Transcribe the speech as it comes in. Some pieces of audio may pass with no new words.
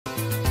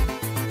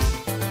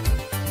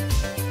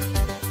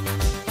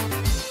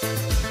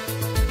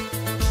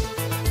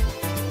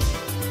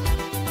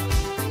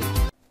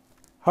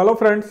Hello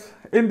friends,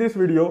 in this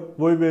video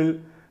we will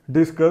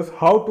discuss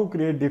how to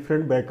create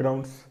different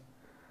backgrounds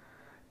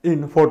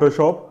in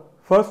Photoshop.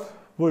 First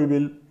we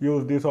will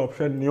use this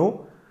option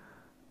new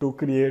to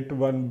create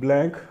one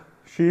blank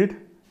sheet,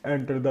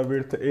 enter the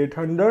width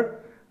 800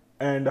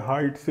 and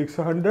height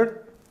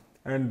 600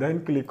 and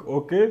then click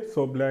OK.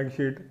 So blank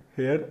sheet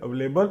here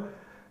available,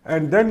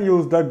 and then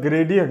use the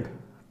gradient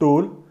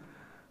tool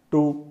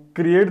to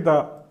create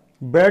the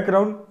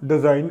background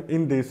design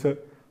in this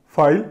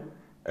file,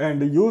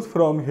 and use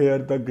from here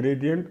the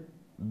gradient,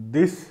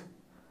 this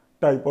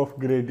type of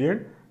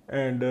gradient,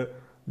 and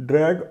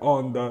drag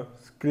on the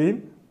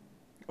screen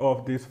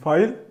of this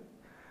file.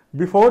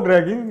 Before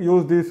dragging,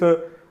 use this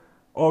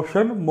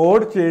option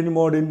mode, change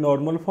mode in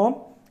normal form,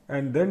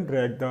 and then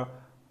drag the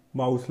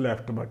mouse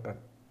left button.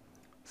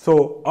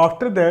 So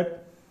after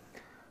that,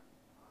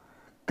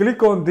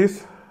 click on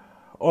this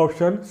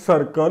option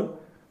circle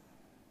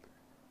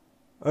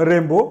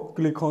rainbow,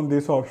 click on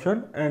this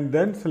option and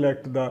then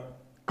select the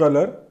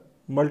color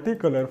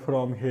multicolor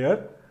from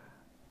here,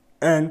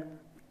 and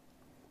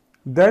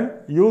then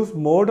use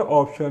mode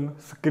option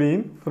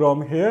screen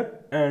from here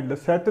and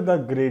set the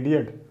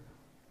gradient,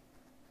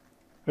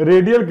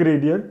 radial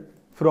gradient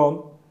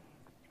from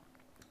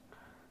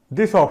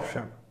this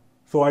option.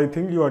 So I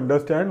think you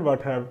understand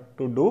what I have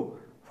to do.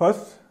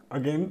 First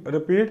again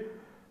repeat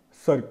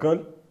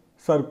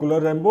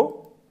circular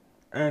rainbow,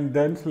 and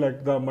then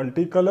select the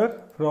multicolor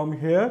from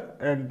here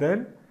and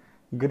then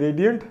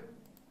gradient,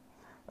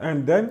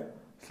 and then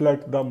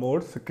select the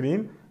mode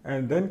screen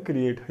and then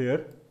create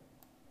here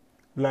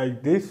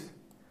like this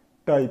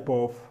type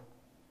of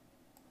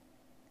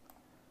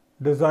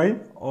design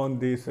on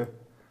this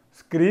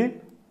screen,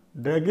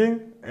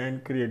 dragging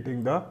and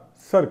creating the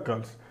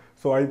circles.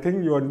 So I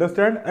think you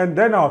understand, and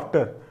then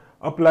after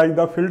apply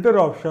the filter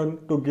option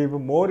to give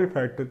more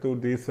effect to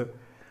this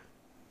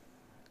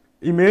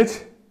image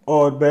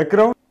or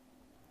background.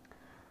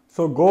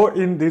 So go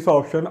in this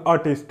option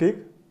artistic,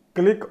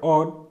 click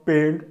on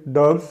paint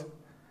dubs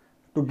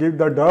to give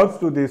the dubs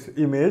to this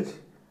image,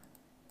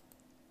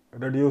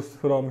 reduce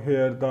from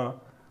here the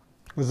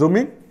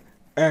zooming,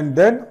 and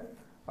then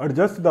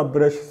adjust the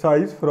brush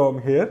size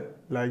from here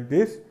like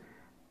this,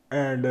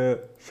 and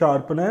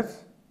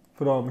sharpness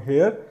from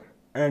here,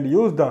 and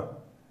use the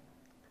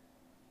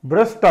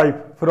brush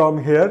type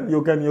from here.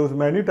 You can use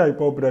many type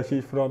of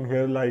brushes from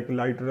here like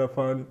light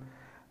roughen,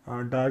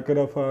 dark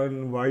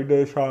roughen,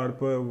 wide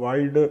sharp,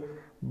 wide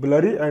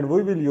blurry, and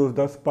we will use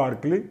the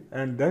sparkling,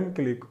 and then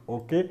click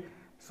OK.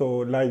 So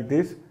like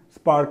this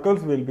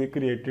sparkles will be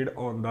created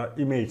on the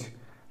image.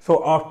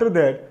 So after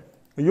that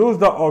use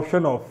the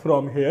option of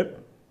from here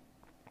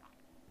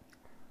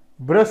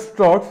brush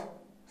strokes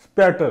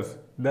spatters,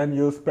 then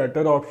use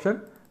spatter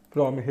option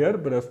from here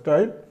brush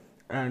style,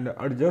 and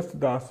adjust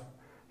the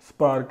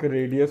spark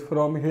radius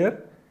from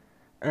here,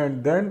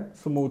 and then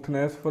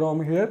smoothness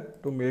from here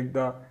to make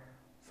the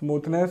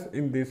smoothness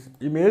in this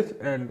image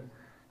and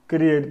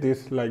create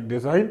this like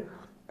design.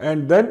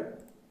 And then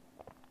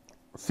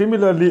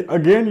similarly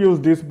again use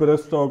this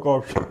brush stroke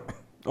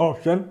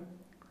option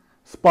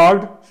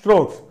sparked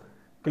strokes,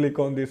 click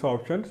on this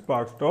option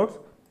spark strokes,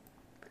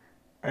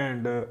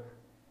 and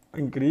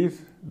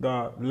increase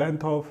the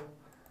length of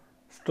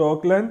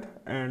stroke length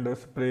and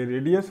spray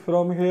radius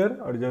from here,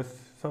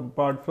 adjust some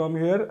part from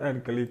here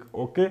and click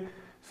OK.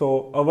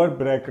 So our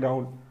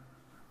background,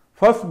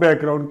 first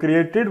background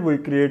created, we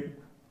create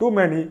too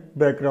many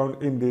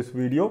background in this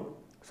video.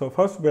 So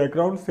first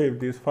background, save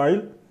this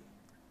file,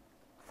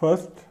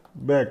 first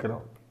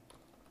background.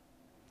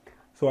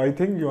 So I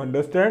think you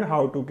understand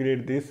how to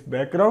create this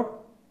background.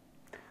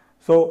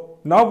 So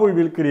now we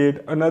will create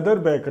another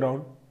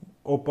background,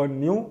 open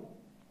new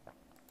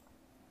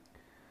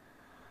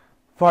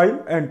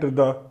file, enter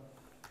the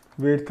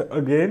width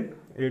again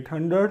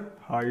 800,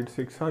 height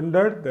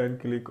 600, then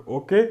click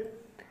OK,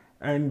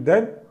 and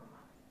then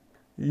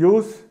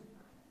use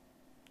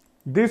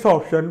this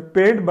option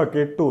paint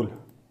bucket tool,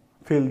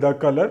 fill the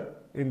color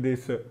in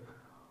this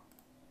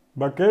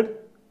bucket,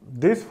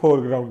 this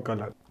foreground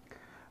color.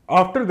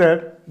 After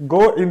that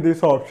go in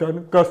this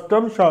option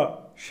custom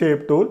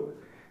shape tool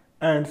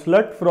and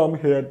select from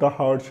here the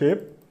heart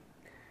shape,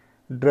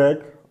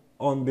 drag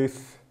on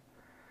this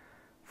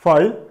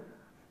file,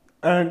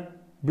 and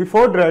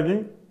before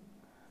dragging,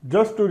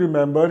 just to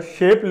remember,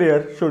 shape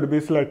layer should be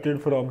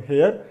selected from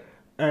here,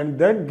 and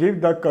then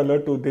give the color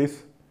to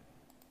this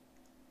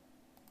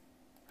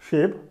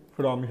shape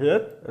from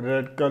here,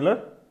 red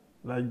color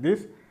like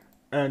this,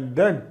 and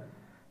then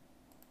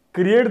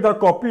create the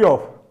copy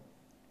of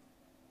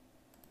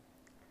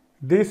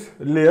this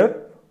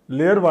layer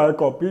via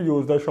copy,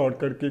 use the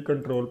shortcut key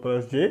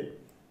Ctrl+J,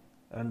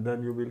 and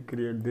then you will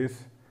create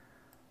this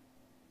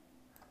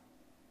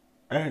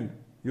and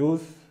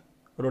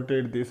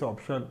rotate this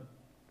option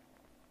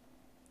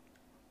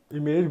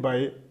image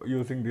by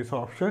using this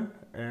option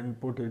and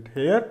put it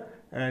here,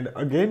 and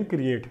again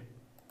create.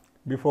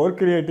 Before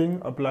creating,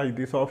 apply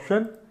this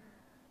option,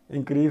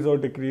 increase or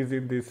decrease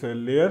in this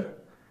layer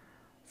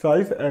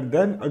size, and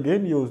then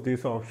again use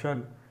this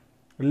option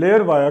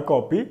layer via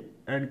copy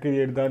and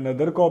create the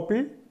another copy,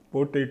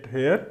 put it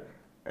here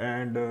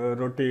and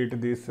rotate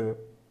this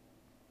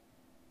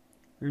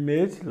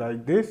image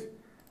like this,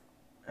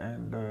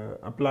 and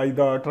apply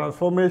the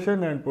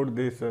transformation and put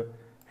this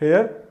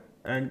here,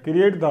 and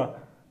create the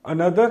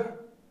another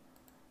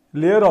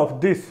layer of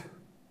this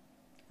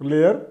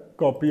layer,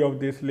 copy of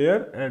this layer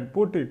and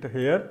put it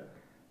here,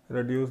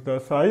 reduce the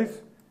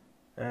size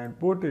and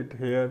put it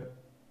here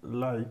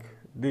like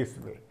this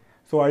way.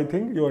 So I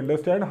think you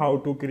understand how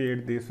to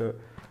create this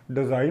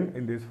design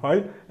in this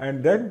file,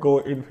 and then go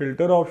in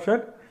filter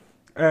option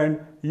and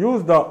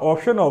use the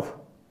option of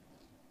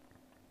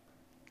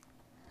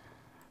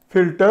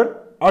filter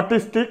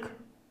artistic,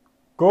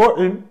 go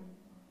in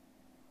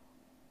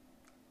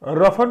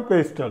rough and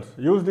pastels,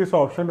 use this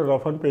option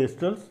rough and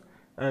pastels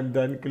and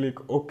then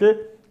click OK.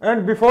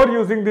 And before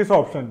using this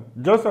option,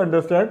 just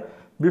understand,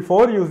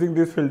 before using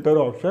this filter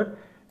option,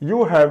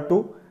 you have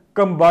to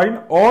combine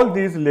all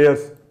these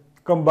layers,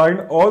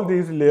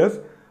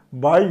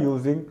 by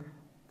using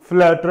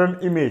flatten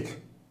image.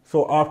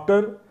 So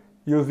after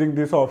using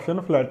this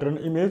option flatten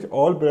image,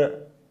 all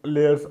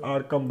layers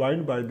are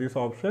combined by this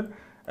option,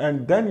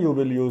 and then you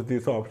will use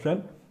this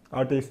option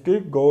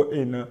artistic, go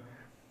in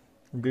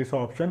this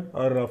option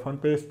rough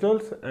and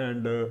pastels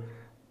and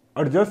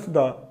adjust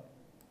the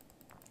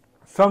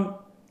some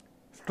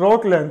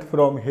stroke length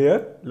from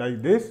here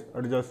like this,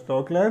 adjust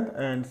stroke length,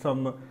 and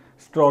some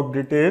stroke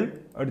detail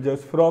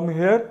adjust from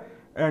here,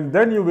 and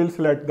then you will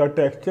select the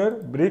texture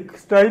brick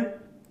style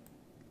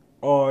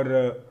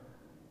or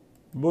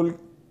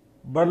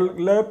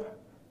burlap,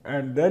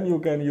 and then you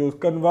can use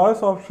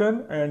canvas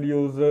option and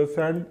use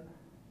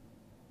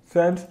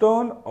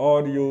sandstone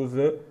or use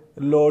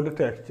load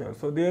texture.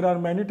 So there are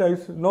many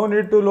types, no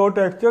need to load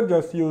texture,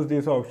 just use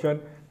this option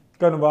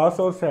canvas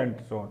or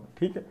sandstone.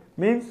 Okay?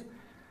 Means,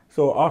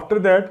 so after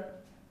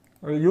that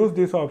use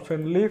this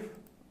option leaf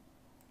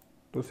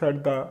to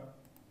set the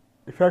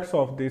effects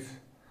of this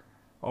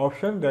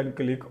option, then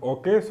click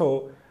OK.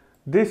 So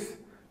this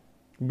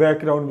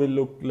background will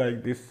look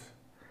like this,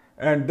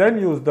 and then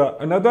use the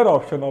another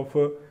option of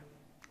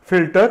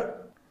filter.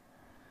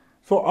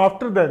 So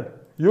after that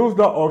use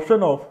the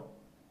option of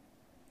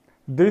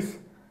this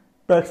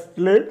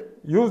pixelate,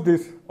 use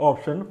this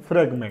option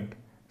fragment.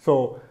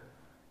 So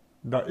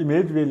the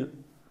image will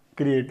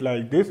create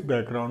like this,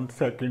 background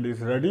second is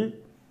ready,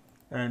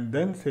 and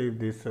then save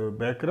this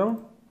background,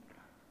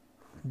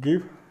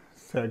 give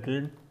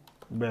second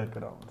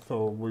background.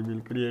 So we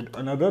will create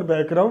another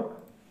background.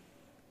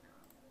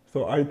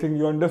 So I think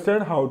you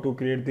understand how to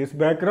create this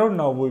background.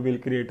 Now we will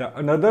create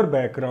another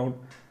background.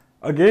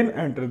 Again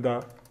enter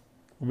the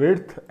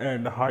width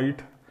and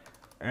height,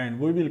 and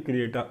we will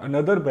create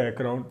another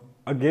background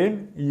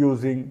again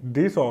using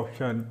this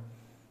option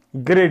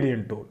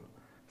gradient tool.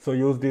 So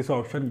use this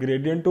option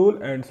gradient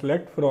tool and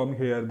select from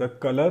here the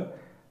color,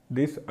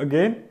 this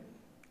again,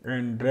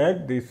 and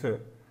drag this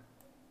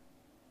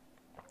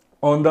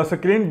on the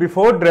screen.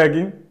 Before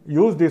dragging,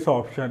 use this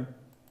option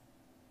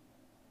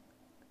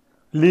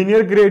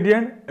linear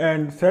gradient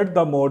and set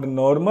the mode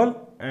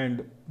normal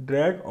and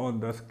drag on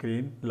the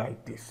screen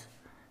like this,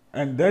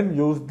 and then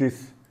use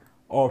this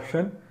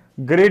option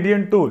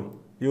gradient tool.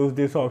 Use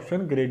this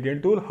option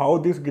gradient tool. How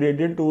this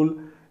gradient tool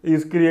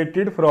is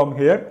created from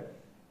here,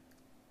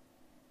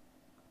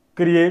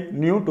 create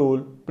new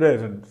tool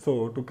present.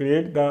 So to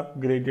create the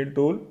gradient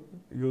tool,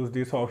 use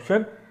this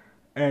option,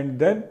 and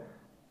then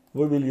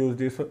we will use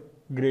this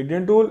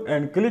gradient tool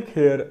and click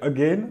here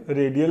again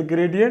radial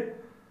gradient,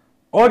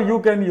 or you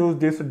can use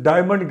this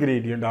diamond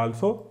gradient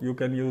also. You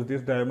can use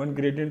this diamond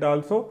gradient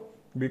also,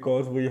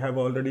 because we have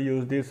already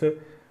used this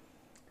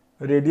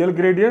radial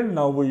gradient.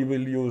 Now we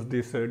will use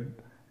this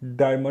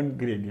diamond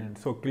gradient.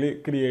 So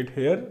create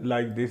here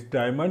like this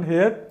diamond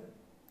here.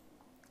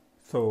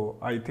 So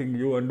I think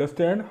you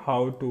understand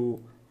how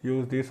to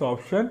use this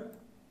option,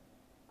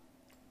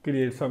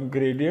 create some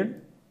gradient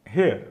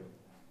here.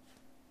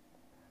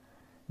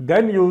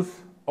 Then use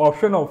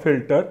option of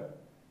filter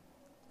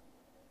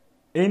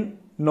in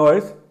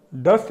noise,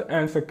 dust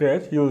and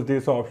scratch. Use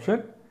this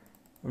option,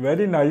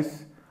 very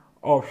nice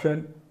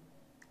option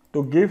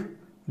to give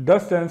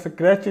dust and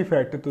scratch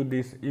effect to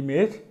this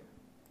image.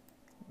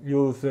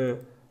 Use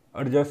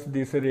adjust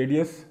this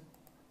radius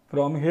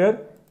from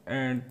here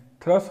and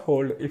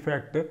threshold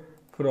effect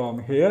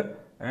from here,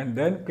 and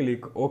then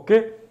click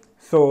OK.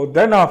 So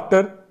then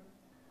after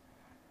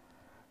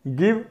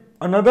give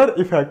another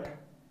effect,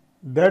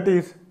 that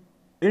is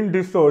in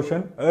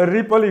distortion, a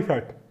ripple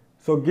effect.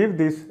 So give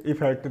this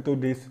effect to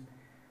this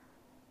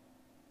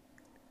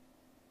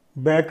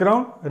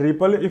background,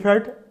 ripple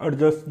effect,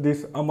 adjust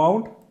this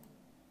amount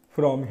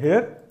from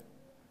here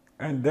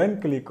and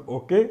then click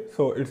OK.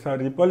 So it's a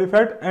ripple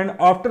effect, and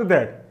after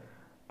that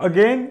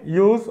again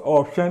use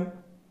option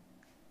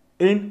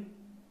in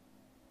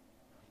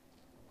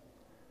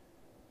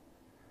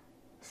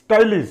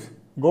stylish,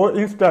 go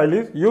in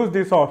stylish, use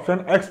this option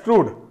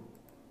extrude,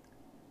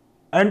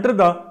 enter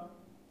the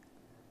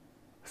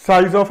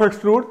size of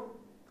extrude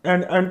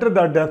and enter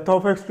the depth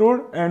of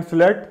extrude and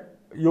select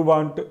you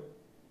want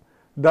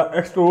the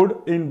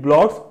extrude in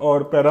blocks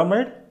or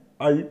pyramid.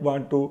 I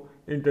want to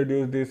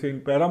introduce this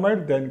in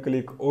pyramid, then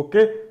click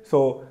OK.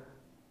 So,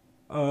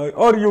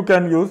 or you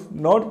can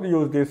not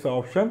use this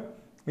option,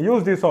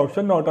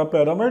 not a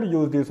pyramid,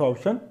 use this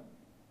option.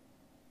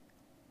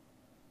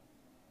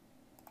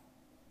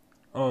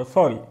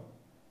 Sorry,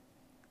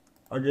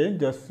 again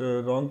just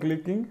wrong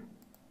clicking.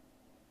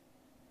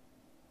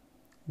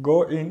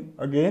 Go in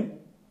again,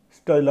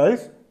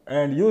 stylize,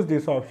 and use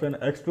this option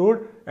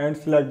extrude and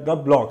select the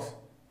blocks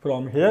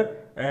from here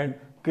and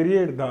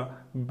create the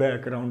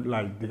background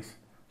like this.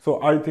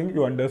 So I think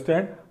you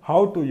understand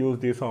how to use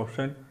this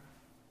option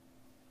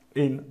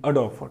in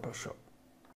Adobe Photoshop.